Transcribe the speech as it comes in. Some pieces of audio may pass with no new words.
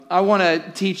I want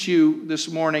to teach you this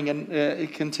morning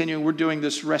and continue. We're doing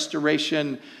this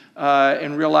restoration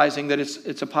and realizing that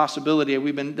it's a possibility.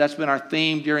 That's been our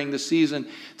theme during the season.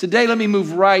 Today, let me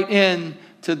move right in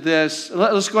to this.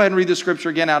 Let's go ahead and read the scripture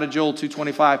again out of Joel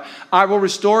 2:25. I will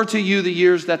restore to you the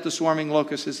years that the swarming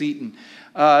locust has eaten.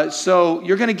 So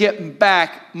you're going to get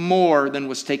back more than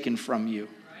was taken from you.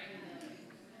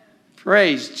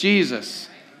 Praise Jesus.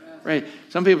 Right.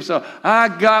 Some people say, I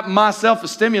got myself a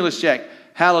stimulus check.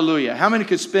 Hallelujah. How many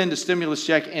could spend a stimulus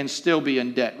check and still be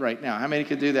in debt right now? How many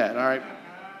could do that? All right.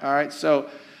 All right. So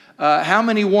how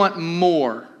many want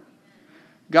more?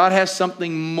 God has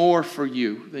something more for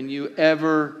you than you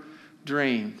ever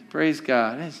dreamed. Praise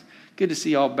God. It's good to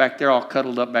see you all back there, all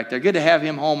cuddled up back there. Good to have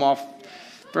him home off.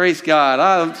 Praise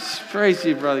God. Praise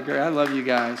you, Brother Gray. I love you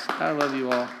guys. I love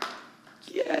you all.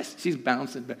 Yes. She's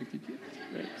bouncing back.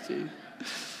 See?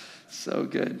 So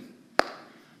good.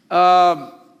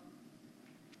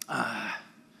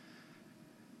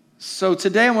 So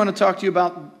today I want to talk to you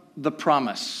about the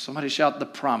promise. Somebody shout the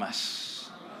promise.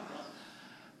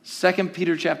 2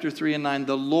 Peter chapter 3 and 9.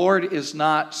 The Lord is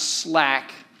not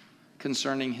slack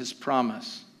concerning his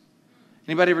promise.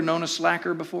 Anybody ever known a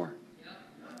slacker before?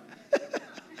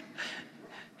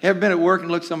 You ever been at work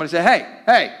and look at somebody and say,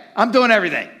 hey, I'm doing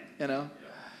everything. You know.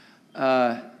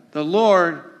 The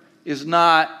Lord is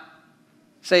not,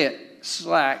 say it,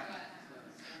 slack.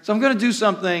 So I'm going to do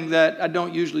something that I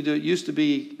don't usually do. It used to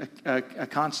be a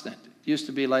constant. It used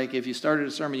to be like if you started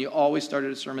a sermon, you always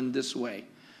started a sermon this way.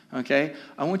 Okay?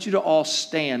 I want you to all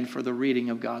stand for the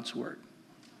reading of God's word.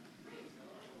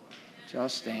 So I'll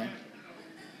stand.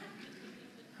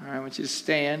 All right, I want you to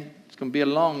stand. It's going to be a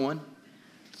long one.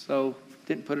 So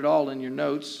didn't put it all in your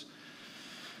notes.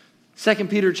 2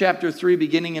 Peter chapter 3,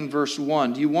 beginning in verse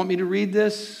 1. Do you want me to read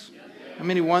this? How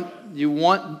many do you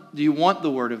want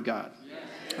the word of God?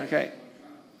 Okay.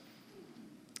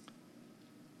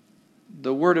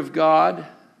 The word of God,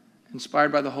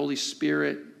 inspired by the Holy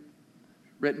Spirit,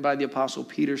 written by the Apostle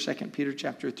Peter, 2 Peter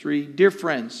chapter 3. Dear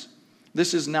friends,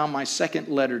 this is now my second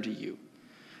letter to you.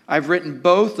 I've written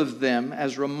both of them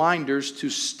as reminders to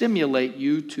stimulate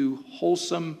you to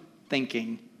wholesome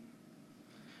thinking.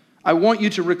 I want you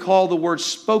to recall the words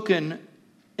spoken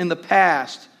in the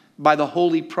past by the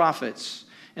holy prophets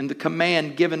and the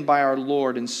command given by our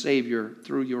Lord and Savior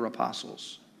through your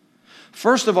apostles.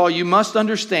 First of all, you must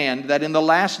understand that in the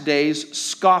last days,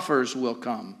 scoffers will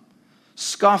come,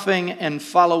 scoffing and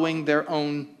following their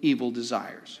own evil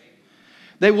desires.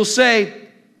 They will say,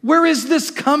 where is this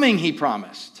coming he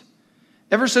promised?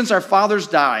 Ever since our fathers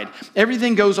died,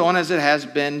 everything goes on as it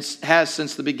has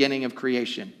since the beginning of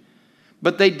creation.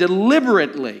 But they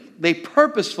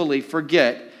purposefully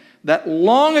forget that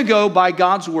long ago by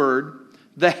God's word,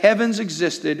 the heavens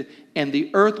existed and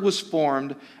the earth was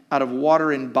formed out of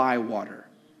water and by water.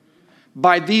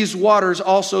 By these waters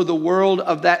also the world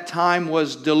of that time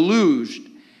was deluged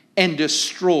and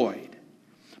destroyed.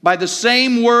 By the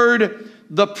same word,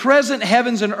 the present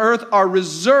heavens and earth are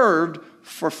reserved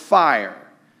for fire,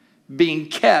 being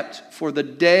kept for the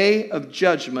day of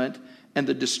judgment and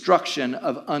the destruction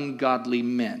of ungodly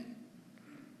men.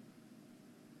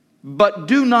 But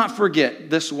do not forget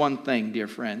this one thing, dear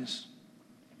friends.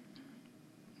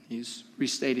 He's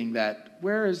restating that.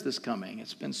 Where is this coming?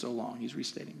 It's been so long. He's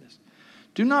restating this.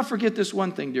 Do not forget this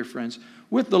one thing, dear friends.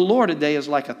 With the Lord, a day is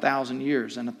like 1,000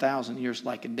 years, and 1,000 years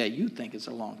like a day. You think it's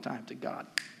a long time to God.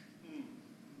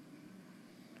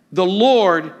 The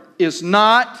Lord is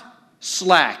not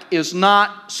slack, is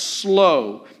not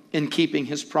slow in keeping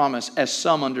his promise, as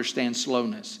some understand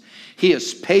slowness. He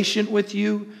is patient with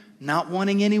you, not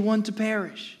wanting anyone to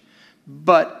perish,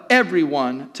 but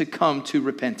everyone to come to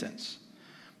repentance.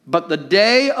 But the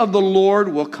day of the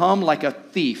Lord will come like a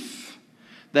thief.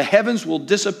 The heavens will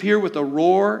disappear with a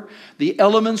roar. The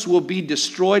elements will be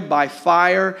destroyed by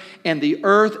fire, and the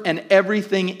earth and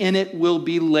everything in it will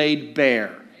be laid bare.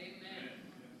 Amen.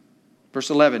 Verse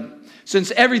 11.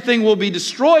 Since everything will be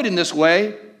destroyed in this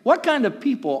way, what kind of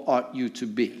people ought you to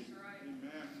be?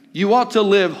 You ought to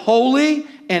live holy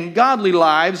and godly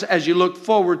lives as you look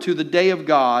forward to the day of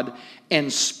God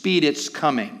and speed its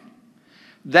coming.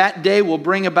 That day will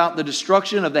bring about the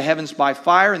destruction of the heavens by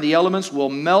fire, and the elements will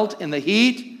melt in the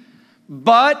heat.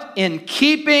 But in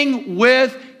keeping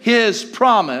with his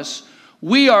promise,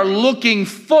 we are looking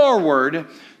forward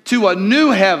to a new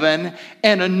heaven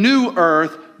and a new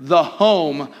earth, the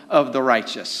home of the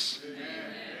righteous.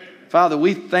 Father,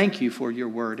 we thank you for your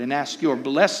word and ask your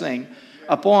blessing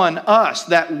upon us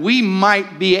that we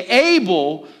might be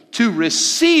able to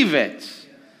receive it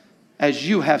as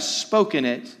you have spoken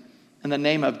it. In the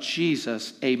name of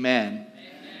Jesus, amen.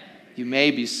 You may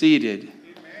be seated.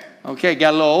 Okay,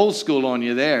 got a little old school on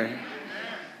you there.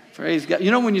 Praise God.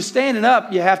 You know, when you're standing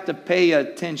up, you have to pay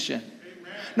attention.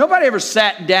 Nobody ever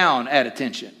sat down at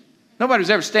attention. Nobody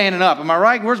was ever standing up. Am I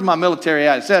right? Where's my military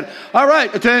at? It said, all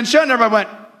right, attention. Everybody went.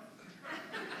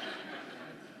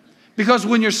 Because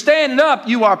when you're standing up,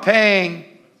 you are paying,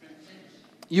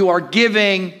 you are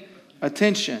giving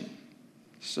attention.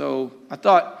 So I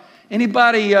thought,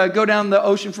 anybody go down the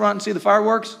ocean front and see the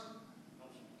fireworks?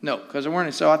 No, because there weren't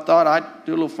any. So I thought I'd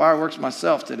do a little fireworks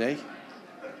myself today.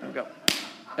 There we go.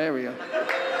 There we go.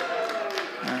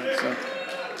 All right, so.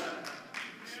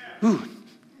 Ooh,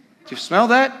 did you smell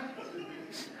that?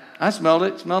 I smelled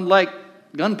it. It smelled like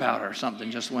gunpowder or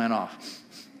something just went off.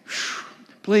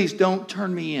 Please don't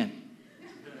turn me in.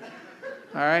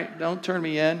 All right, don't turn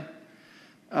me in.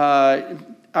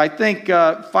 I think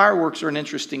fireworks are an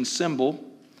interesting symbol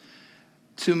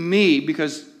to me,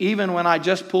 because even when I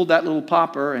just pulled that little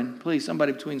popper, and please,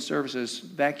 somebody between services,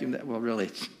 vacuum that. Well,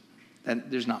 really,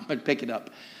 there's not much. Pick it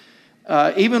up.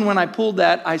 Even when I pulled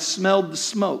that, I smelled the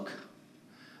smoke.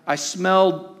 I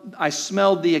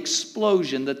smelled the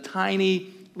explosion, the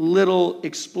tiny little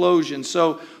explosion.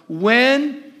 So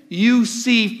when you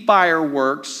see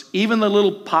fireworks, even the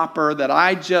little popper that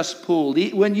I just pulled,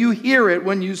 when you hear it,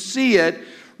 when you see it,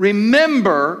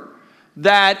 remember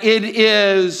that it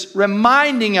is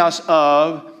reminding us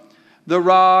of the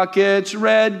rocket's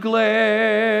red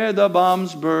glare, the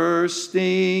bombs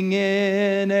bursting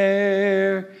in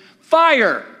air.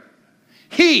 Fire,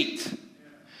 heat,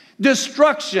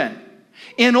 destruction.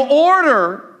 In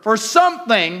order for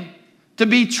something to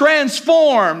be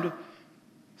transformed,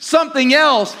 something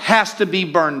else has to be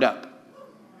burned up.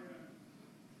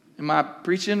 Am I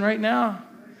preaching right now?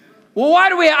 Well,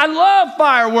 I love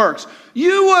fireworks.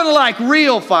 You wouldn't like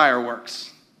real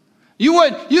fireworks. You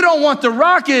don't want the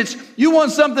rockets. You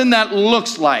want something that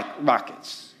looks like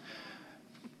rockets.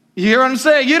 You hear what I'm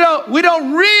saying? We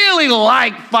don't really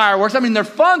like fireworks. I mean, they're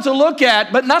fun to look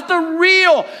at, but not the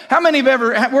real. How many have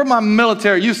ever, we're my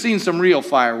military, you've seen some real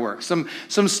fireworks, some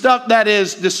stuff that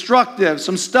is destructive,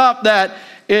 some stuff that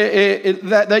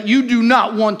you do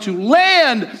not want to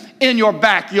land in your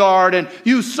backyard, and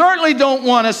you certainly don't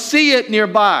want to see it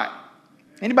nearby.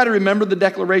 Anybody remember the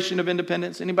Declaration of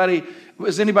Independence?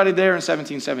 Was anybody there in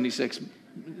 1776?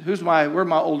 Where are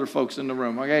my older folks in the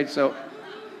room? Okay, so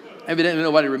evidently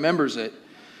nobody remembers it.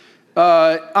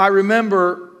 I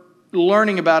remember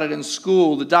learning about it in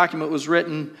school. The document was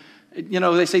written,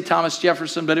 they say Thomas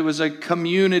Jefferson, but it was a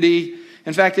community.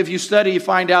 In fact, if you study, you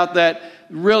find out that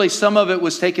really some of it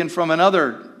was taken from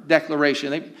another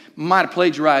declaration. They might have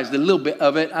plagiarized a little bit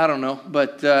of it. I don't know.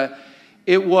 But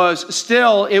it was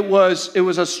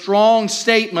a strong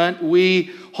statement.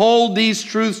 We hold these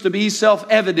truths to be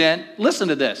self-evident. Listen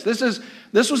to this.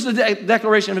 This was the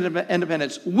Declaration of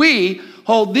Independence. We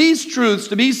hold these truths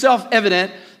to be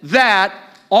self-evident, that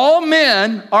all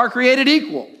men are created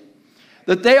equal,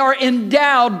 that they are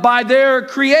endowed by their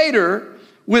Creator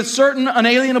with certain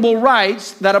unalienable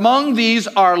rights, that among these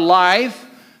are life,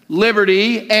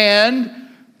 liberty, and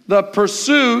the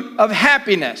pursuit of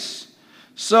happiness.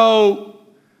 So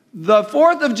the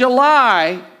 4th of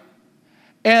July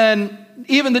and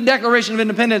even the Declaration of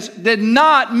Independence did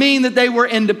not mean that they were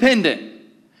independent.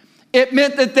 It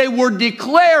meant that they were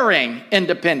declaring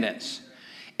independence.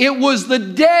 It was the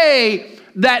day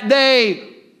that they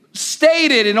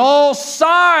stated and all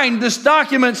signed this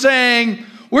document saying,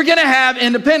 we're going to have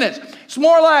independence. It's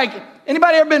more like,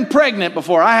 anybody ever been pregnant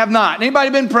before? I have not. Anybody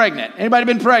been pregnant? Anybody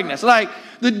been pregnant? It's like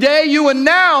the day you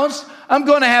announced, I'm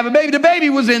going to have a baby. The baby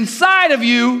was inside of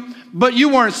you, but you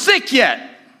weren't sick yet.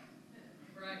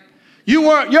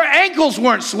 Your ankles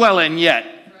weren't swelling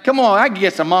yet. Come on, I can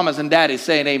get some mamas and daddies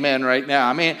saying amen right now.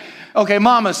 I mean, okay,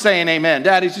 mama's saying amen.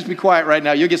 Daddies, just be quiet right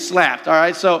now. You'll get slapped, all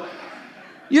right? So,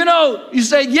 you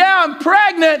say, yeah, I'm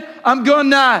pregnant. I'm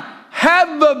going to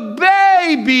have a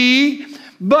baby,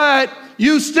 but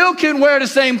you still can wear the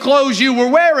same clothes you were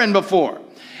wearing before.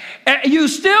 You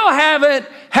still haven't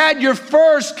had your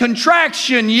first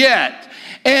contraction yet,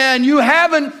 and you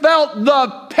haven't felt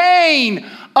the pain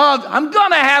of, I'm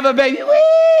going to have a baby.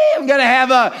 I'm going to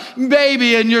have a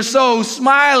baby, and you're so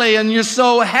smiley and you're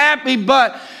so happy,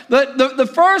 but the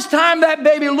first time that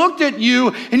baby looked at you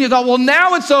and you thought, well,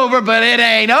 now it's over, but it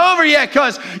ain't over yet,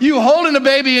 because you holding the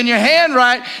baby in your hand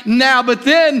right now, but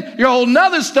then you're holding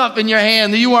other stuff in your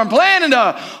hand that you weren't planning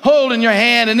to hold in your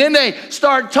hand. And then they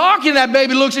start talking. That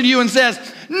baby looks at you and says,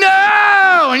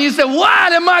 no. And you say,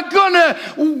 what? Am I going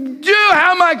to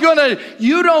how am I going to?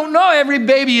 You don't know. Every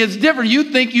baby is different. You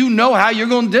think you know how you're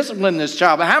going to discipline this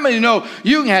child. But how many know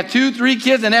you can have 2, 3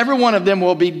 kids and every one of them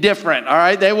will be different, all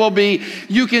right? They will be,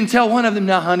 you can tell one of them,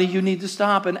 now, honey, you need to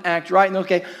stop and act right. And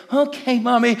okay,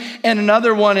 mommy. And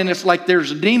another one, and it's like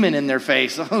there's a demon in their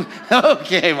face.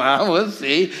 Okay, Mom, we'll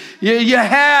see. You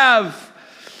have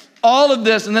all of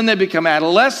this, and then they become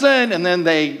adolescent, and then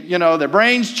they, their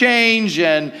brains change,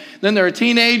 and then they're a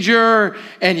teenager,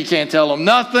 and you can't tell them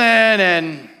nothing.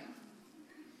 And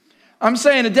I'm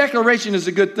saying a declaration is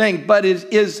a good thing, but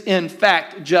it is in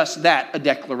fact just that, a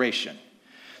declaration.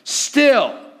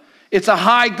 Still, it's a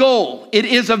high goal. It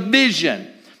is a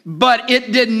vision, but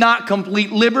it did not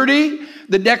complete liberty.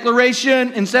 The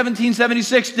Declaration in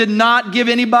 1776 did not give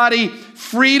anybody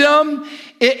freedom.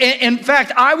 In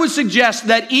fact, I would suggest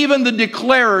that even the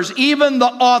declarers, even the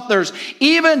authors,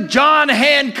 even John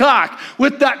Hancock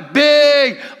with that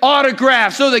big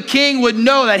autograph so the king would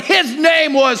know that his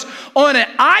name was on it,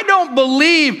 I don't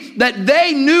believe that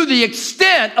they knew the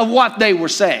extent of what they were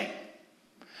saying.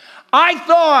 I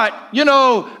thought,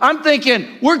 I'm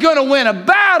thinking we're going to win a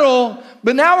battle,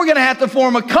 but now we're going to have to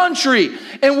form a country,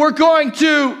 and we're going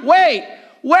to, wait,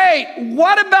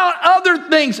 what about other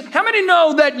things? How many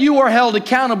know that you are held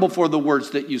accountable for the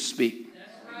words that you speak?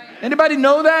 Right. Anybody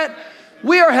know that?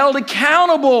 We are held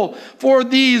accountable for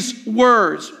these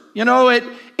words.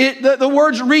 The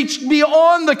words reached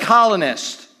beyond the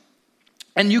colonist.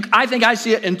 And I think I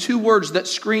see it in 2 words that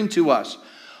scream to us.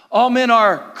 All men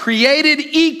are created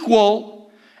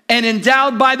equal and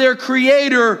endowed by their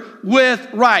Creator with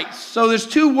rights. So there's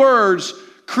 2 words,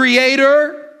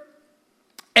 creator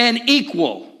and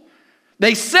equal.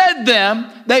 They said them,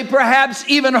 they perhaps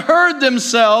even heard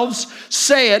themselves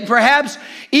say it, perhaps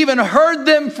even heard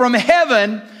them from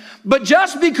heaven, but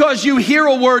just because you hear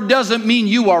a word doesn't mean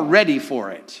you are ready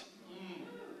for it.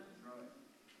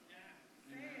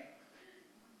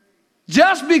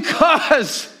 Just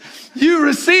because you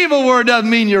receive a word doesn't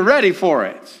mean you're ready for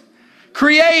it.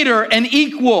 Creator and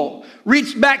equal.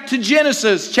 Reach back to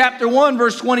Genesis chapter 1,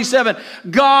 verse 27.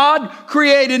 God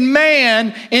created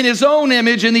man in his own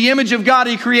image. In the image of God,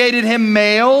 he created him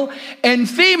male and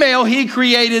female. He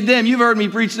created them. You've heard me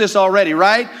preach this already,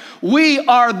 right? We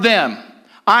are them.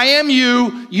 I am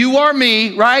you. You are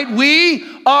me, right? We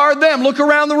are them. Look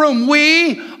around the room.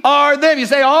 We are them. You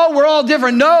say, oh, we're all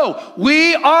different. No,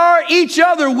 we are each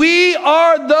other. We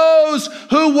are those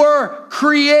who were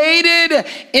created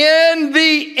in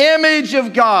the image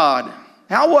of God.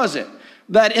 How was it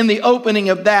that in the opening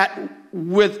of that,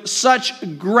 with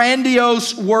such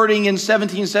grandiose wording in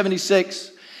 1776,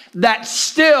 that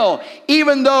still,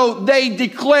 even though they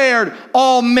declared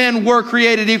all men were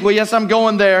created equal, yes, I'm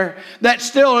going there, that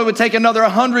still it would take another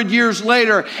 100 years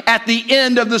later at the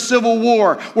end of the Civil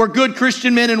War, where good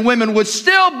Christian men and women would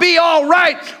still be all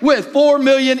right with 4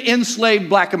 million enslaved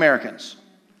black Americans.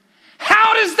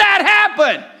 How does that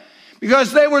happen?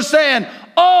 Because they were saying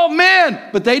all men,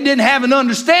 but they didn't have an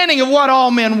understanding of what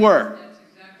all men were.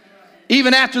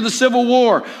 Even after the Civil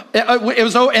War, it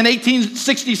was in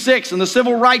 1866, and the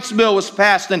Civil Rights Bill was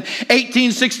passed in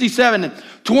 1867.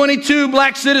 22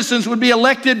 black citizens would be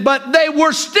elected, but they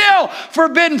were still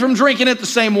forbidden from drinking at the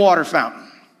same water fountain.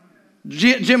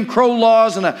 Jim Crow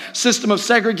laws and a system of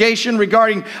segregation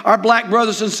regarding our black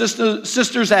brothers and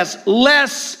sisters as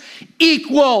less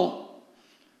equal.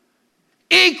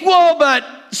 Equal, but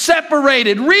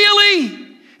separated. Really?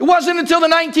 It wasn't until the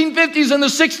 1950s and the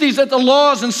 60s that the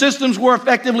laws and systems were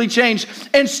effectively changed,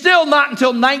 and still not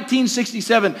until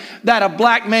 1967 that a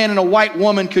black man and a white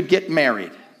woman could get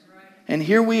married. And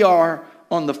here we are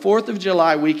on the 4th of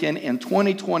July weekend in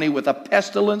 2020 with a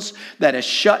pestilence that has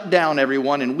shut down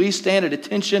everyone, and we stand at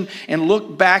attention and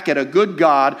look back at a good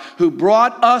God who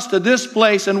brought us to this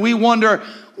place, and we wonder,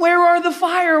 where are the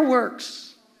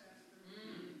fireworks?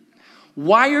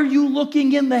 Why are you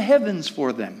looking in the heavens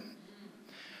for them?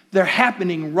 They're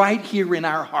happening right here in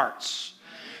our hearts.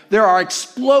 There are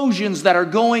explosions that are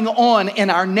going on in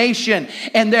our nation,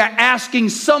 and they're asking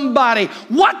somebody,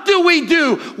 what do we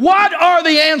do? What are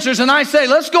the answers? And I say,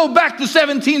 let's go back to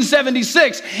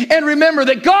 1776 and remember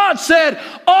that God said,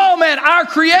 all men, our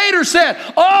Creator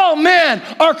said, all men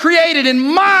are created in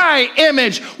my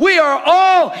image. We are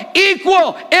all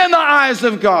equal in the eyes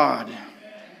of God.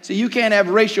 See, you can't have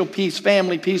racial peace,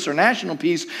 family peace, or national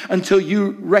peace until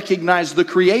you recognize the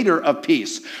Creator of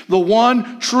peace, the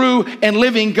one true and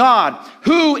living God,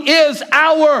 who is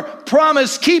our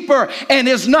promise keeper and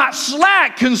is not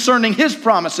slack concerning his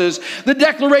promises. The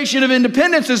Declaration of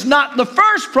Independence is not the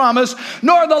first promise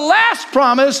nor the last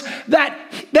promise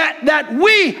that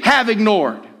we have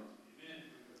ignored.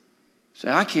 Say,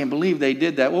 I can't believe they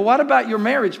did that. Well, what about your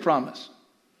marriage promise?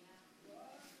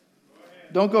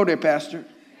 Don't go there, Pastor.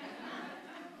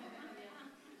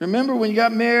 Remember when you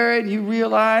got married, you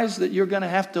realized that you're going to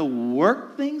have to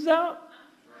work things out?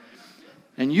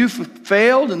 And you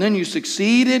failed, and then you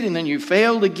succeeded, and then you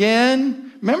failed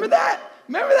again. Remember that?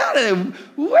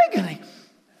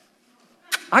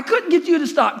 I couldn't get you to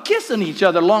stop kissing each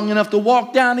other long enough to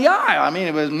walk down the aisle. I mean,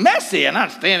 it was messy, and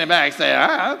I'm standing back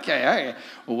saying, okay,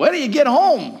 well, when do you get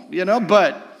home?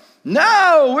 But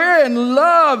no, we're in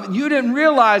love. You didn't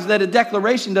realize that a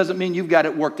declaration doesn't mean you've got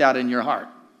it worked out in your heart.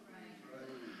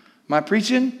 Am I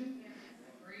preaching?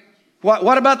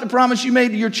 What about the promise you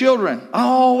made to your children? I'll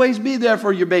always be there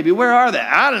for your baby. Where are they?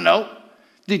 I don't know.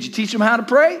 Did you teach them how to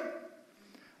pray?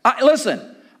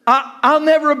 Listen, I'll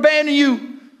never abandon you.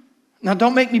 Now,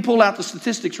 don't make me pull out the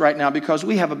statistics right now, because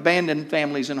we have abandoned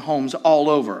families and homes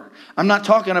all over. I'm not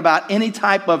talking about any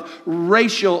type of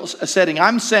racial setting.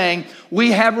 I'm saying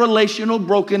we have relational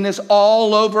brokenness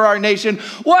all over our nation.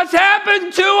 What's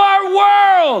happened to our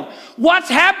world? What's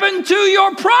happened to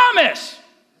your promise?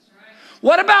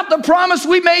 What about the promise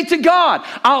we made to God?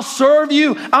 I'll serve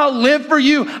you. I'll live for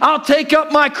you. I'll take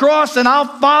up my cross and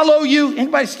I'll follow you.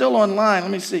 Anybody still online?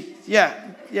 Let me see. Yeah,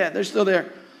 they're still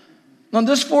there. On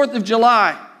this 4th of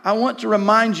July, I want to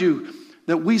remind you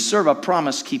that we serve a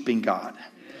promise-keeping God.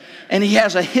 And he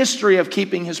has a history of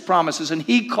keeping his promises. And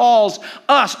he calls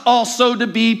us also to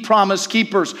be promise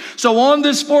keepers. So on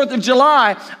this 4th of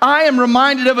July, I am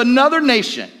reminded of another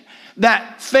nation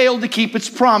that failed to keep its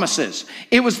promises.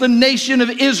 It was the nation of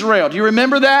Israel. Do you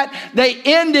remember that? They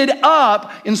ended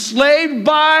up enslaved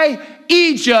by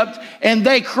Egypt, and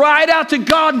they cried out to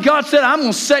God, and God said, I'm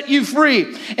going to set you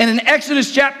free. And in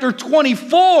Exodus chapter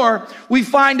 24, we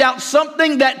find out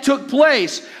something that took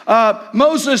place.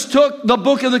 Moses took the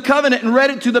book of the covenant and read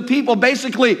it to the people.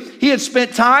 Basically, he had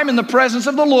spent time in the presence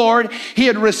of the Lord. He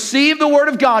had received the word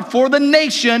of God for the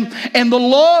nation and the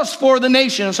laws for the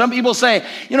nation. And some people say,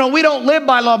 we don't live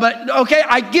by law, but okay,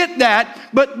 I get that.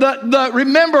 But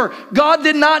remember, God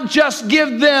did not just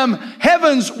give them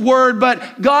heaven's word,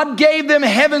 but God gave them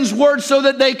heaven's word so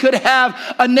that they could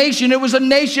have a nation. It was a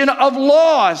nation of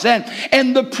laws.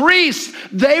 And the priests,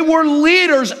 they were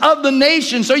leaders of the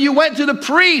nation. So you went to the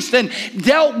priest and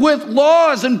dealt with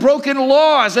laws and broken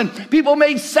laws, and people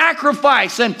made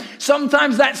sacrifice. And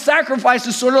sometimes that sacrifice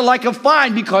is sort of like a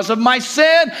fine. Because of my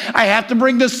sin, I have to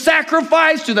bring the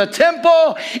sacrifice to the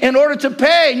temple in order to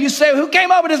pay. And you say, who came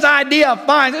up with this idea of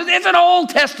fines? It's an Old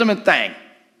Testament thing.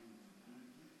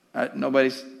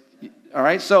 Nobody's, all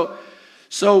right?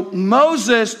 So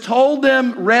Moses told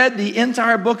them, read the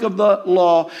entire book of the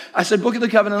law. I said book of the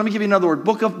covenant. Let me give you another word,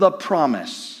 book of the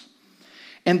promise.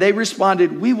 And they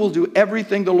responded, we will do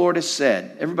everything the Lord has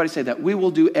said. Everybody say that. We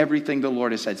will do everything the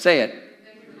Lord has said. Say it.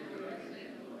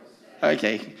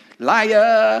 Okay.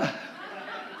 Liar.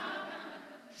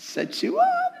 Set you up.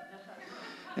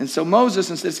 And so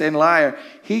Moses, instead of saying liar,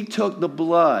 he took the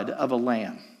blood of a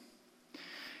lamb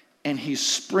and he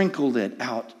sprinkled it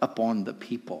out upon the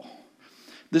people.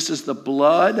 This is the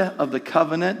blood of the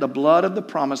covenant, the blood of the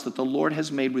promise that the Lord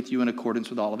has made with you in accordance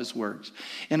with all of his words.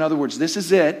 In other words, this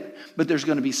is it, but there's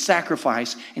going to be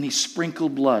sacrifice, and he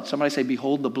sprinkled blood. Somebody say,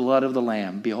 behold the blood of the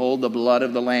Lamb. Behold the blood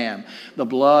of the Lamb. The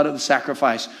blood of the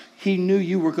sacrifice. He knew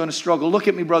you were going to struggle. Look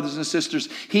at me, brothers and sisters.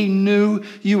 He knew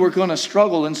you were going to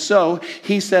struggle, and so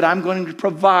he said, I'm going to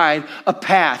provide a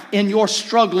path in your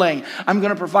struggling. I'm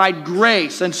going to provide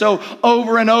grace. And so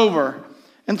over and over.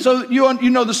 And so you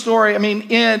know the story,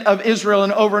 of Israel,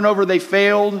 and over they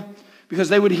failed because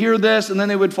they would hear this and then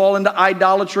they would fall into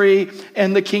idolatry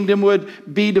and the kingdom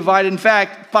would be divided. In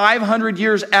fact, 500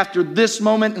 years after this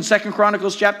moment in 2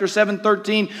 Chronicles chapter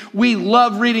 7:13, we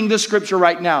love reading this scripture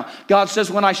right now. God says,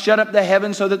 when I shut up the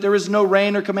heavens so that there is no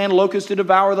rain or command locusts to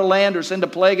devour the land or send a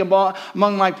plague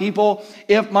among my people,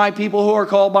 if my people who are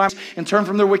called by me and turn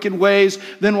from their wicked ways,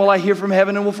 then will I hear from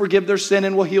heaven and will forgive their sin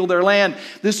and will heal their land.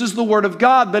 This is the word of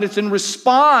God, but it's in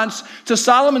response to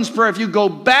Solomon's prayer. If you go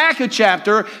back a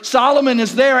chapter, Solomon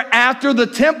is there after the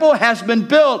temple has been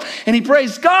built, and he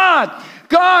prays, God,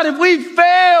 if we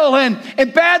fail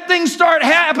and bad things start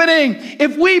happening,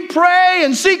 if we pray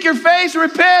and seek your face,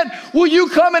 repent, will you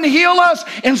come and heal us?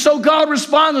 And so God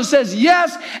responds and says,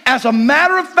 yes, as a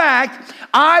matter of fact,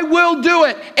 I will do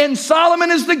it. And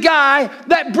Solomon is the guy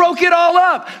that broke it all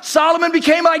up. Solomon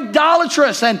became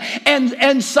idolatrous,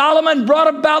 and Solomon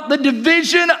brought about the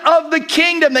division of the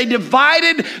kingdom. They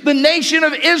divided the nation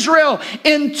of Israel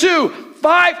in two.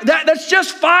 That's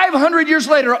just 500 years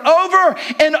later. Over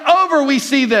and over we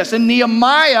see this. In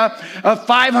Nehemiah,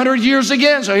 500 years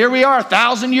again. So here we are,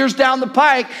 1,000 years down the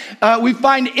pike. We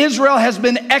find Israel has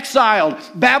been exiled.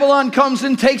 Babylon comes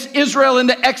and takes Israel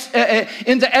into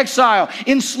exile,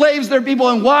 enslaves their people.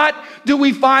 And what do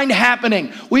we find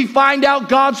happening? We find out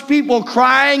God's people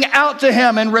crying out to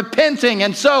him and repenting.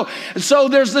 And so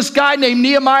there's this guy named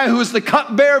Nehemiah who is the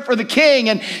cupbearer for the king,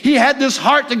 and he had this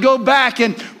heart to go back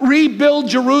and rebuild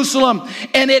Jerusalem.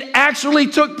 And it actually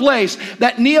took place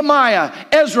that Nehemiah,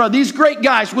 Ezra, these great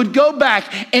guys would go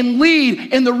back and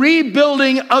lead in the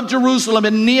rebuilding of Jerusalem.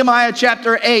 In Nehemiah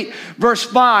chapter 8, verse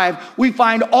 5, we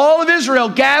find all of Israel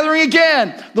gathering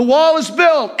again. The wall is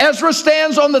built. Ezra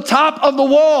stands on the top of the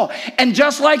wall. And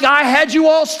just like I had you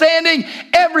all standing,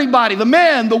 everybody, the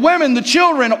men, the women, the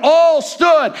children, all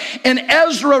stood. And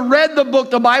Ezra read the book.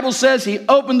 The Bible says he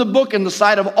opened the book in the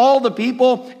sight of all the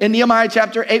people in Nehemiah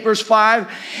chapter 8, verse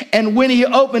 5. And when he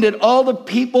opened it, all the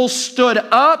people stood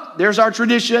up. There's our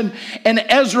tradition. And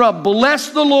Ezra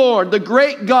blessed the Lord, the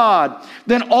great God.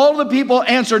 Then all the people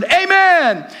answered,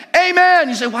 amen, amen.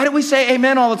 You say, why do we say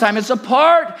amen all the time? It's a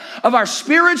part of our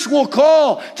spiritual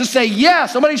call to say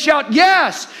yes. Somebody shout,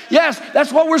 yes, yes.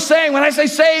 That's what we're saying. When I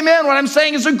say amen, what I'm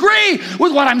saying is agree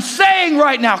with what I'm saying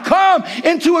right now. Come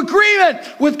into agreement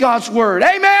with God's word.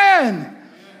 Amen.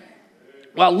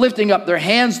 While lifting up their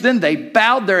hands, then they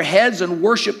bowed their heads and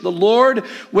worshiped the Lord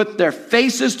with their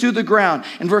faces to the ground.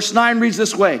 And verse 9 reads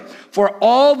this way, for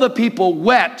all the people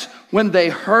wept when they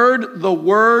heard the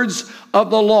words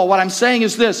of the law. What I'm saying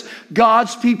is this,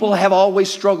 God's people have always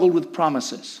struggled with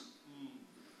promises.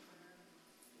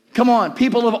 Come on,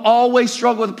 people have always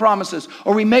struggled with promises.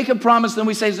 Or we make a promise, then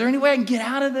we say, is there any way I can get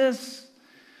out of this?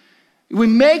 We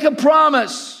make a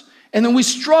promise, and then we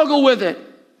struggle with it.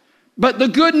 But the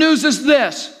good news is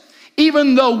this,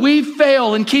 even though we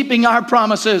fail in keeping our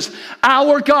promises,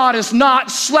 our God is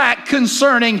not slack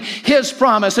concerning his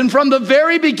promise. And from the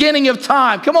very beginning of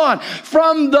time, come on,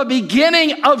 from the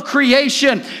beginning of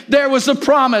creation, there was a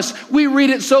promise. We read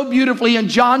it so beautifully in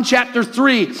John chapter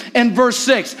 3 and verse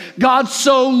 6. God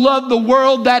so loved the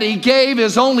world that he gave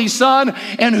his only son,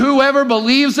 and whoever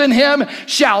believes in him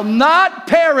shall not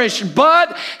perish,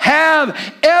 but have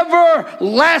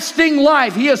everlasting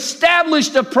life. He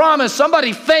established a promise.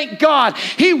 Somebody thank God.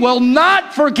 He will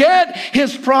not forget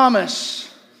his promise.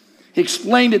 He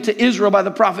explained it to Israel by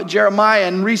the prophet Jeremiah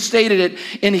and restated it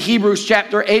in Hebrews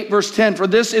chapter 8, verse 10. For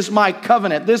this is my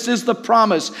covenant. This is the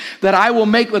promise that I will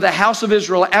make with the house of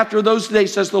Israel after those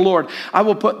days, says the Lord. I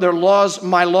will put their laws,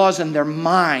 my laws in their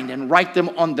mind and write them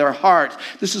on their heart.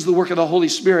 This is the work of the Holy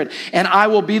Spirit. And I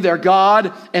will be their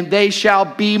God, and they shall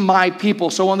be my people.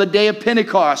 So on the day of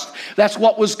Pentecost, that's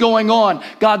what was going on.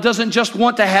 God doesn't just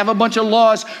want to have a bunch of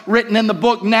laws written in the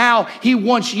book. Now he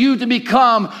wants you to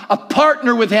become a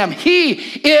partner with him. He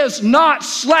is not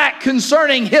slack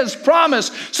concerning his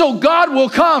promise. So God will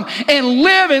come and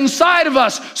live inside of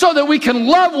us so that we can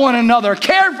love one another,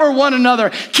 care for one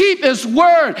another, keep his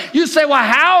word. You say, well,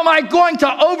 how am I going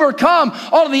to overcome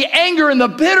all of the anger and the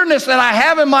bitterness that I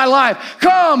have in my life?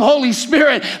 Come, Holy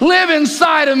Spirit, live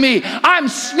inside of me. I'm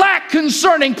slack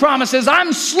concerning promises.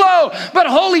 I'm slow, but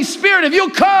Holy Spirit, if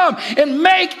you come and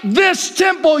make this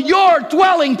temple your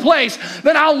dwelling place,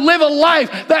 then I'll live a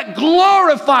life that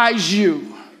glorifies you.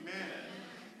 Amen.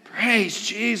 Praise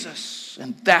Jesus.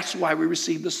 And that's why we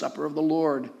receive the supper of the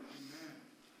Lord. Amen.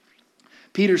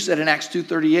 Peter said in Acts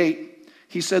 2:38,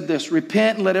 he said this,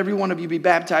 repent and let every one of you be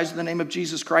baptized in the name of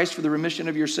Jesus Christ for the remission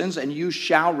of your sins, and you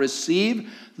shall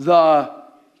receive the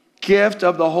gift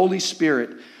of the Holy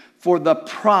Spirit. For the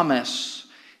promise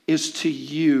is to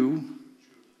you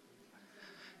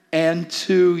and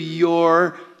to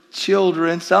your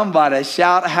children. Somebody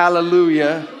shout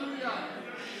hallelujah.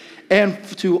 And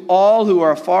to all who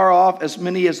are far off, as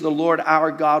many as the Lord our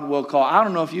God will call. I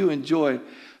don't know if you enjoyed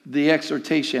the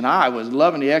exhortation. I was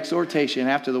loving the exhortation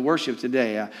after the worship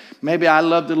today. Maybe I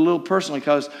loved it a little personally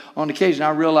because on occasion I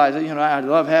realized that, I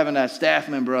love having that staff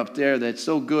member up there that's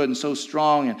so good and so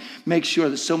strong and make sure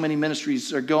that so many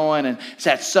ministries are going, and it's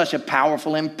had such a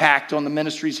powerful impact on the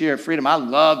ministries here at Freedom. I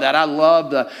love that. I love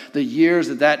the years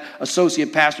that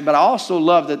associate pastor, but I also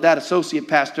love that associate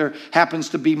pastor happens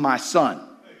to be my son.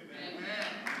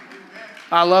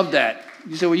 I love that.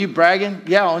 You say, well, you bragging?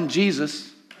 Yeah, on Jesus.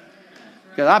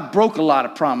 Because I broke a lot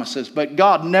of promises, but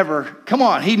God never Come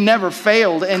on, he never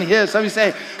failed in his. So we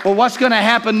say, well, what's going to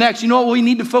happen next? You know what we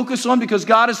need to focus on? Because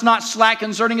God is not slack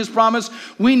concerning his promise.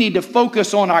 We need to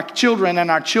focus on our children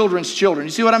and our children's children.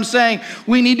 You see what I'm saying?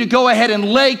 We need to go ahead and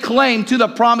lay claim to the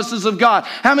promises of God.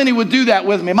 How many would do that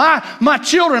with me? My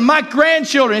children, my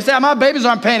grandchildren. You say, my babies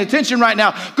aren't paying attention right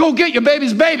now. Go get your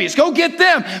babies. Go get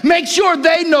them. Make sure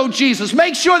they know Jesus.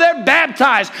 Make sure they're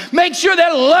baptized. Make sure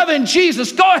they're loving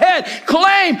Jesus. Go ahead,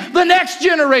 claim the next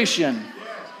generation.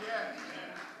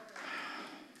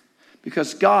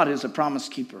 Because God is a promise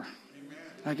keeper.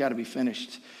 I got to be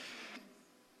finished.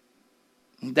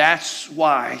 That's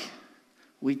why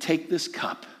we take this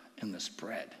cup and this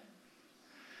bread.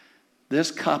 This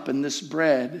cup and this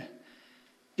bread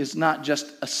is not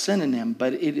just a synonym,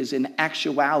 but it is in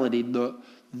actuality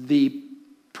the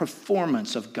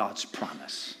performance of God's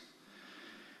promise.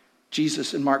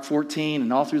 Jesus in Mark 14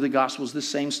 and all through the Gospels, this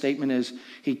same statement is,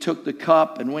 he took the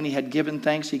cup, and when he had given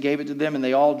thanks, he gave it to them, and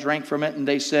they all drank from it, and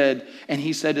he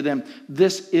said to them,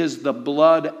 this is the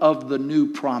blood of the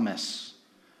new promise.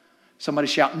 Somebody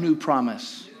shout, new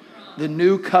promise. The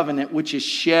new covenant, which is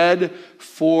shed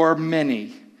for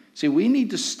many. See, we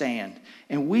need to stand.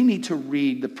 And we need to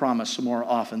read the promise more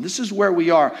often. This is where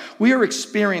we are. We are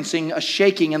experiencing a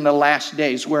shaking in the last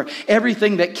days where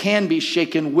everything that can be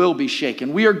shaken will be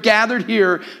shaken. We are gathered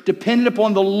here dependent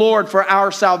upon the Lord for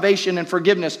our salvation and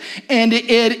forgiveness. And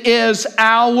it is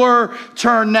our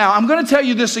turn now. I'm going to tell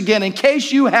you this again in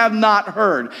case you have not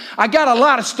heard. I got a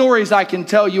lot of stories I can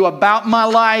tell you about my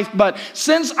life, but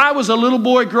since I was a little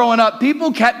boy growing up,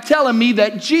 people kept telling me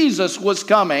that Jesus was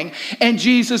coming and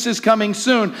Jesus is coming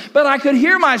soon. But I could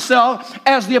hear myself,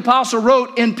 as the apostle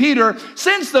wrote in Peter,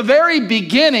 since the very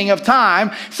beginning of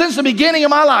time, since the beginning of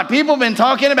my life, people have been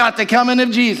talking about the coming of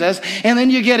Jesus, and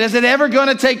then you get, is it ever going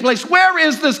to take place? Where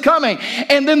is this coming?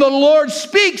 And then the Lord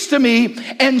speaks to me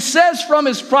and says from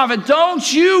his prophet,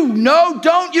 don't you know,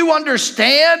 don't you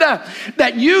understand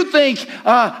that you think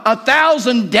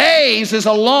 1,000 days is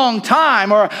a long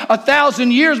time, or 1,000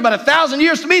 years, but 1,000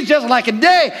 years to me is just like a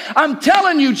day. I'm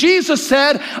telling you, Jesus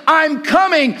said, I'm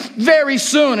coming very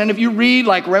soon. And if you read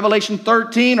like Revelation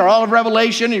 13 or all of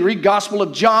Revelation, you read Gospel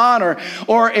of John, or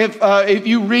if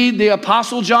you read the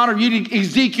Apostle John, or you read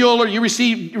Ezekiel, or you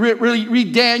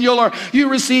read Daniel, or you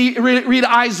read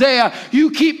Isaiah,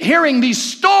 you keep hearing these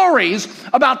stories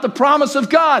about the promise of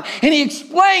God. And he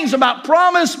explains about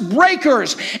promise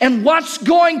breakers and what's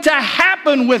going to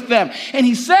happen with them. And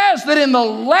he says that in the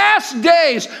last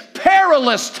days,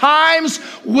 perilous times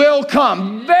will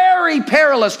come. Very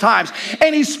perilous times.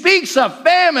 And he speaks of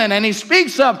famine, and he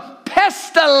speaks of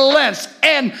pestilence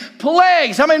and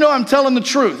plagues. How many know I'm telling the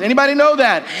truth? Anybody know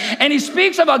that? And he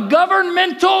speaks of a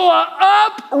governmental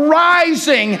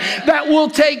uprising that will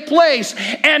take place.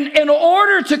 And in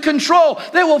order to control,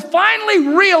 they will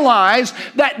finally realize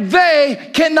that they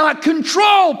cannot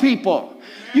control people.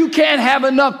 You can't have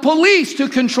enough police to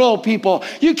control people.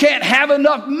 You can't have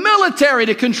enough military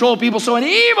to control people. So an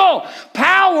evil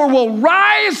power will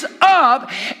rise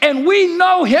up, and we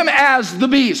know him as the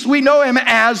beast. We know him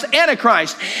as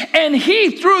Antichrist. And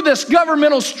he, through this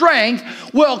governmental strength,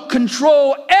 will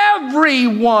control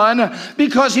everyone,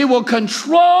 because he will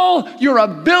control your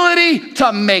ability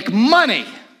to make money.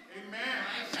 Amen.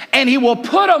 And he will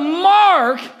put a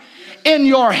mark in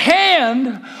your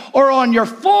hand or on your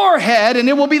forehead, and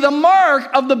it will be the mark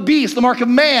of the beast. The mark of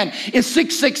man is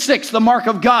 666. The mark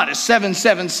of God is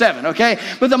 777, okay?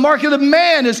 But the mark of the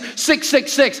man is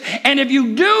 666. And if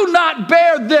you do not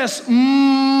bear this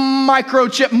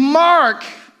microchip mark,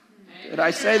 did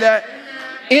I say that?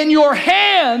 In your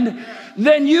hand,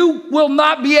 then you will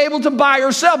not be able to buy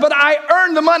or sell. But I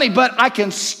earn the money, but I can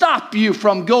stop you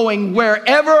from going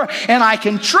wherever, and I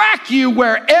can track you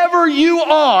wherever you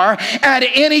are at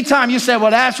any time. You say,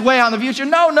 well, that's way out in the future.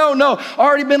 No.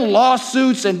 Already been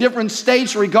lawsuits in different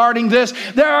states regarding this.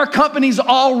 There are companies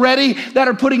already that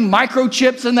are putting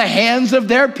microchips in the hands of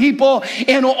their people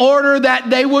in order that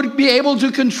they would be able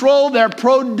to control their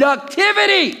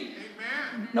productivity.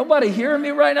 Nobody hearing me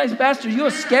right now? Pastor, you're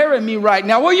scaring me right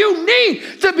now. Well, you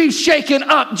need to be shaken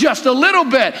up just a little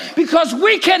bit, because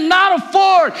we cannot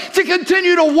afford to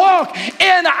continue to walk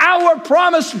in our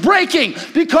promise breaking,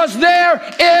 because there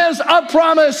is a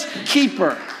promise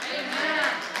keeper. Amen.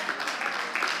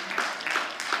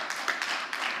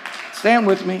 Stand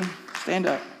with me. Stand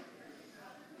up.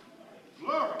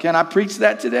 Can I preach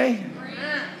that today?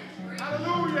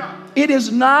 Hallelujah. It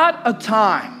is not a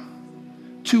time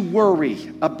to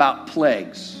worry about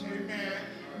plagues,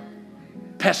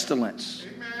 pestilence.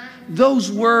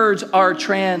 Those words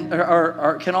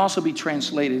can also be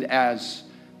translated as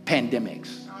pandemics.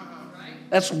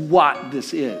 That's what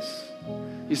this is.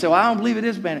 You say, well, I don't believe it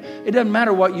is banning. It doesn't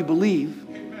matter what you believe.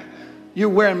 You're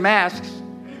wearing masks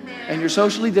and you're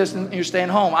socially distant and you're staying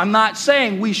home. I'm not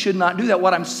saying we should not do that.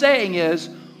 What I'm saying is,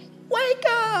 wake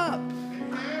up.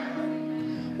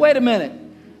 Wait a minute.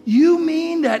 You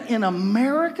mean that in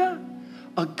America,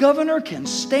 a governor can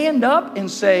stand up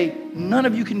and say, none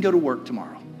of you can go to work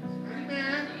tomorrow.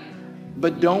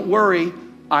 But don't worry,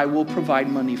 I will provide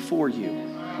money for you.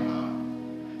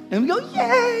 And we go,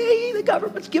 yay, the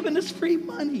government's giving us free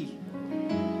money.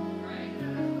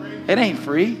 It ain't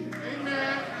free.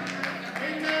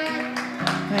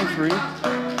 It ain't free.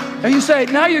 And you say,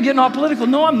 now you're getting all political.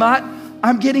 No, I'm not.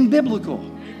 I'm getting biblical.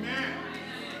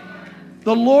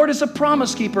 The Lord is a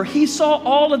promise keeper. He saw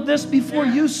all of this before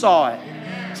you saw it.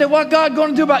 Say, what God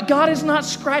going to do about it? God is not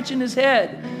scratching his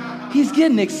head. He's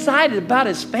getting excited about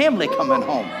his family coming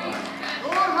home.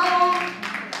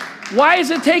 Why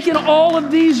is it taking all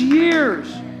of these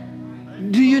years?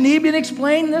 Do you need me to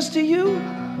explain this to you?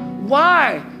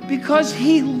 Why? Because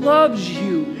he loves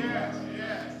you.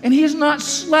 And he's not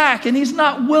slack, and he's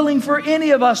not willing for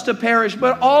any of us to perish,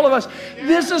 but all of us.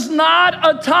 This is not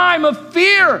a time of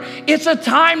fear. It's a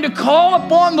time to call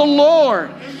upon the Lord.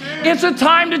 It's a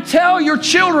time to tell your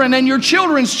children and your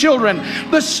children's children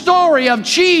the story of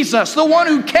Jesus, the one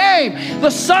who came,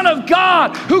 the Son of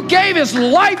God, who gave his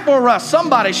life for us.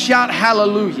 Somebody shout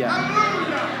hallelujah. Hallelujah.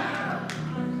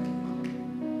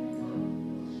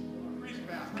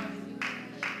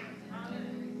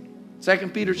 2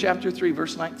 Peter chapter 3,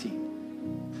 verse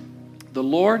 19. The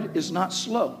Lord is not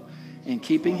slow in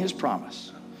keeping his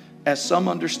promise, as some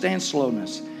understand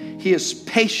slowness. He is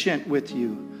patient with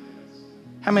you.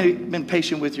 How many have been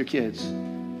patient with your kids?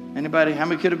 Anybody? How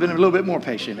many could have been a little bit more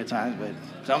patient at times, but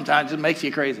sometimes it makes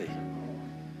you crazy.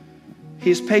 He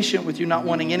is patient with you, not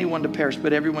wanting anyone to perish,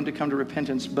 but everyone to come to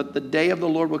repentance. But the day of the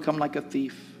Lord will come like a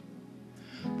thief.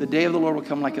 The day of the Lord will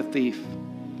come like a thief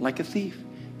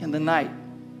in the night.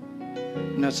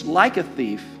 And it's like a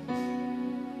thief,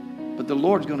 but the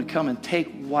Lord's going to come and take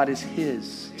what is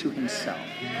his to himself.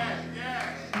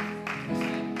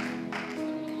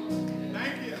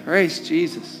 Praise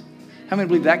Jesus. How many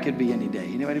believe that could be any day?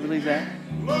 Anybody believe that?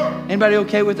 Anybody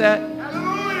okay with that?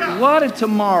 What if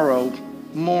tomorrow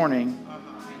morning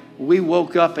we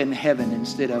woke up in heaven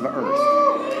instead of earth?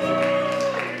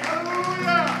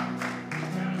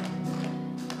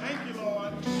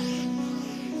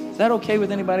 Is that okay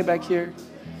with anybody back here?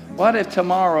 What if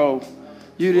tomorrow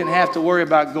you didn't have to worry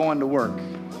about going to work?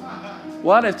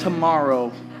 What if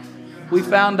tomorrow we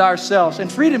found ourselves,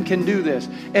 and freedom can do this,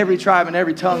 every tribe and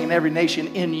every tongue and every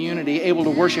nation in unity, able to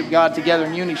worship God together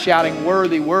in unity, shouting,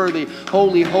 worthy, worthy,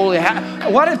 holy, holy.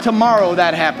 What if tomorrow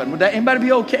that happened? Would that anybody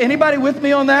be okay? Anybody with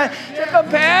me on that?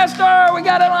 Pastor, we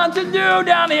got a lot to do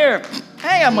down here.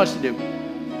 I ain't got much to do.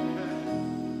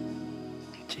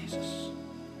 Jesus.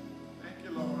 Thank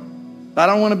you, Lord. I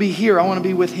don't want to be here. I want to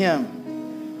be with him.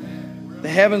 The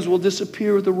heavens will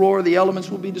disappear with the roar. The elements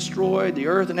will be destroyed. The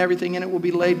earth and everything in it will be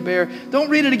laid bare.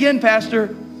 Don't read it again,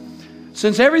 Pastor.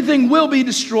 Since everything will be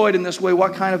destroyed in this way,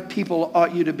 what kind of people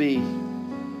ought you to be?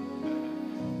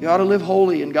 You ought to live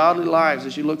holy and godly lives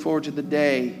as you look forward to the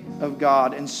day of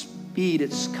God and speed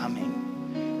its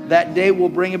coming. That day will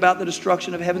bring about the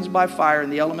destruction of heavens by fire,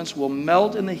 and the elements will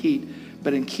melt in the heat.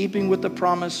 But in keeping with the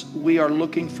promise, we are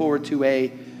looking forward to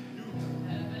a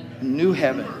new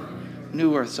heaven.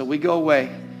 New earth. So we go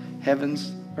away.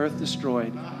 Heavens, earth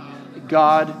destroyed.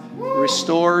 God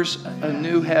restores a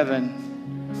new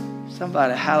heaven.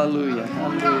 Somebody, hallelujah,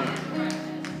 hallelujah.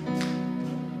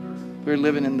 We're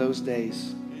living in those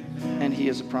days. And he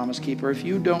is a promise keeper. If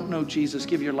you don't know Jesus,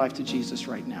 give your life to Jesus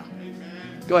right now.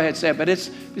 Go ahead, say it. But you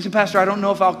say, Pastor, I don't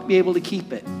know if I'll be able to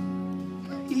keep it.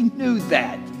 He knew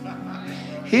that.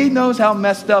 He knows how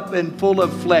messed up and full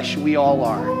of flesh we all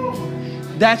are.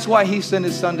 That's why he sent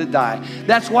his son to die.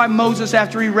 That's why Moses,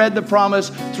 after he read the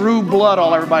promise, threw blood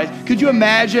all everybody. Could you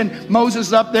imagine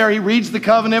Moses up there? He reads the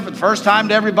covenant for the first time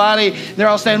to everybody. They're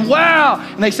all saying, wow.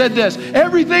 And they said this,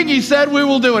 everything he said we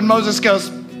will do. And Moses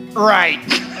goes, right.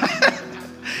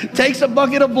 Takes a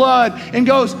bucket of blood and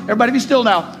goes, everybody be still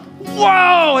now.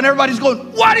 Whoa. And everybody's going,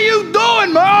 what are you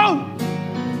doing, Mo?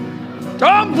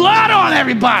 Throw blood on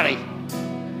everybody.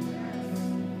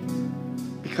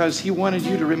 Because he wanted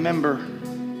you to remember.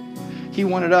 He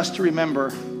wanted us to remember.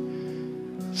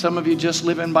 Some of you just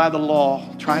living by the law,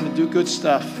 trying to do good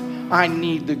stuff. I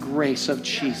need the grace of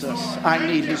Jesus. I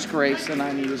need his grace and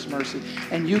I need his mercy.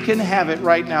 And you can have it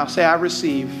right now. Say, I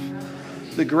receive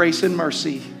the grace and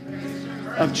mercy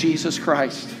of Jesus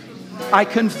Christ. I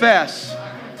confess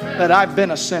that I've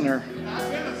been a sinner,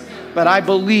 but I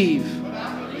believe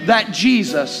that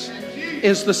Jesus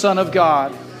is the Son of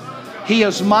God. He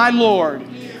is my Lord.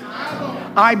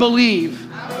 I believe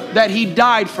that He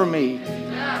died for me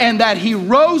and that He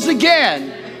rose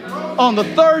again on the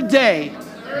third day.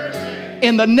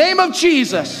 In the name of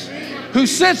Jesus, who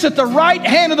sits at the right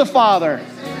hand of the Father,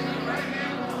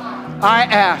 I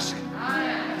ask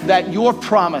that your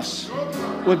promise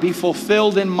would be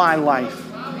fulfilled in my life.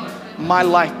 My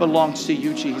life belongs to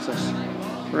you, Jesus.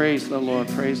 Praise the Lord,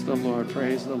 praise the Lord,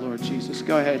 praise the Lord, Jesus.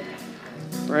 Go ahead.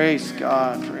 Praise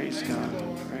God, praise God,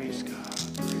 praise God,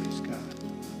 praise God.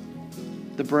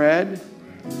 The bread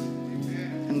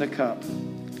and the cup.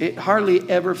 It hardly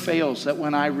ever fails that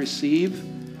when I receive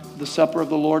the supper of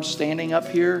the Lord standing up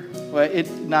here, well,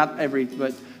 not every,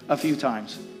 but a few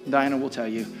times, Diana will tell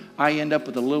you, I end up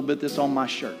with a little bit that's on my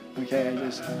shirt. Okay,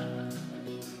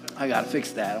 I got to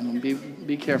fix that. I'm going to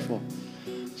be careful.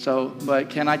 So, but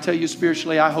can I tell you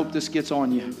spiritually, I hope this gets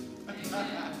on you.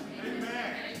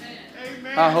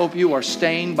 I hope you are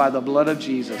stained by the blood of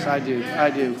Jesus. I do.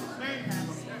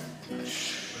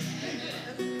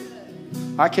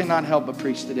 I cannot help but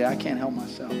preach today. I can't help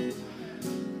myself.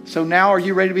 So now, are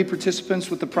you ready to be participants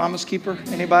with the Promise Keeper?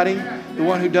 Anybody? The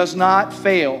one who does not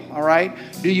fail, all right?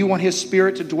 Do you want His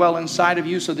Spirit to dwell inside of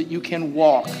you so that you can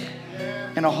walk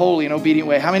in a holy and obedient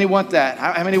way? How many want that?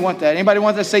 How many want that? Anybody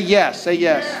want that? Say yes. Say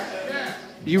yes.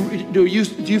 Do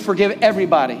you forgive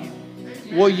everybody?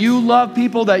 Will you love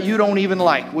people that you don't even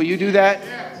like? Will you do that?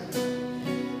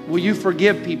 Will you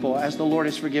forgive people as the Lord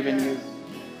has forgiven you?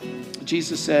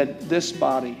 Jesus said, this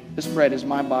bread is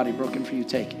my body broken for you.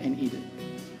 Take and eat it.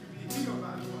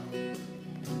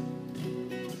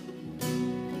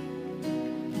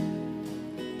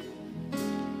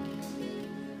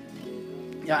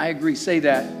 Yeah, I agree. Say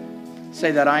that.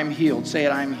 Say that I'm healed. Say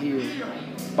it, I'm healed.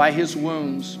 By His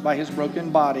wounds, by His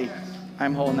broken body,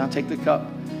 I'm whole. Now take the cup.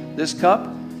 This cup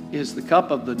is the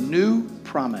cup of the new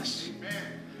promise.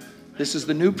 This is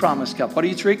the new promise cup. What are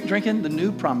you drinking? The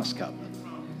new promise cup.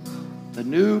 The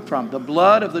new promise. The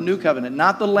blood of the new covenant.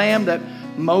 Not the lamb that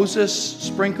Moses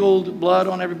sprinkled blood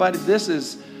on everybody. This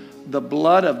is the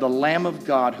blood of the Lamb of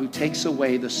God who takes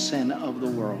away the sin of the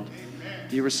world.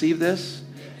 Do you receive this?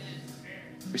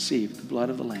 Receive the blood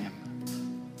of the Lamb.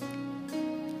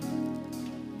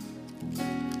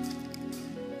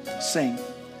 Sing.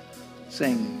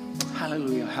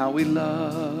 Hallelujah. How we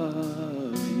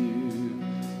love you.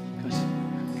 'Cause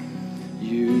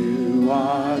you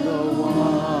are the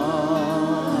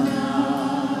one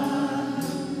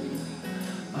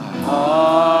our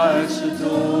hearts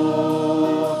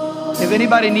adore. If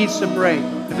anybody needs to pray,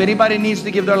 if anybody needs to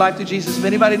give their life to Jesus, if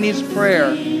anybody needs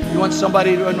prayer, you want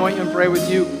somebody to anoint you and pray with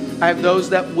you, I have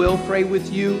those that will pray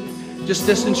with you. Just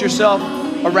distance yourself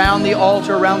around the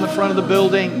altar, around the front of the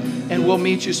building, and we'll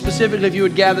meet you. Specifically, if you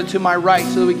would gather to my right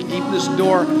so that we can keep this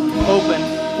door open,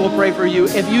 we'll pray for you.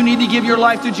 If you need to give your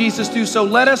life to Jesus, do so.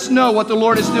 Let us know what the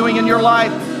Lord is doing in your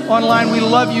life online. We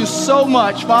love you so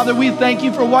much. Father, we thank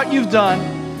you for what you've done.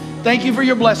 Thank you for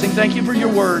your blessing. Thank you for your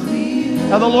word.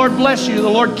 Now the Lord bless you. The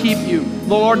Lord keep you.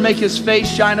 The Lord make His face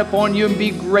shine upon you and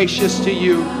be gracious to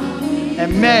you.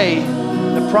 And may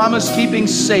the promise-keeping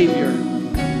Savior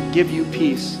give you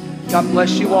peace. God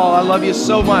bless you all. I love you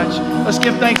so much. Let's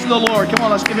give thanks to the Lord. Come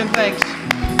on, let's give Him thanks.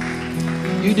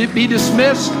 You be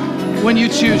dismissed when you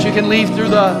choose. You can leave through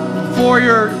the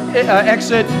foyer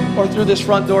exit or through this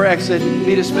front door exit.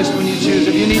 Be dismissed when you choose.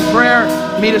 If you need prayer,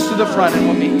 meet us to the front and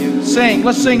we'll meet you. Sing.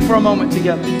 Let's sing for a moment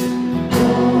together.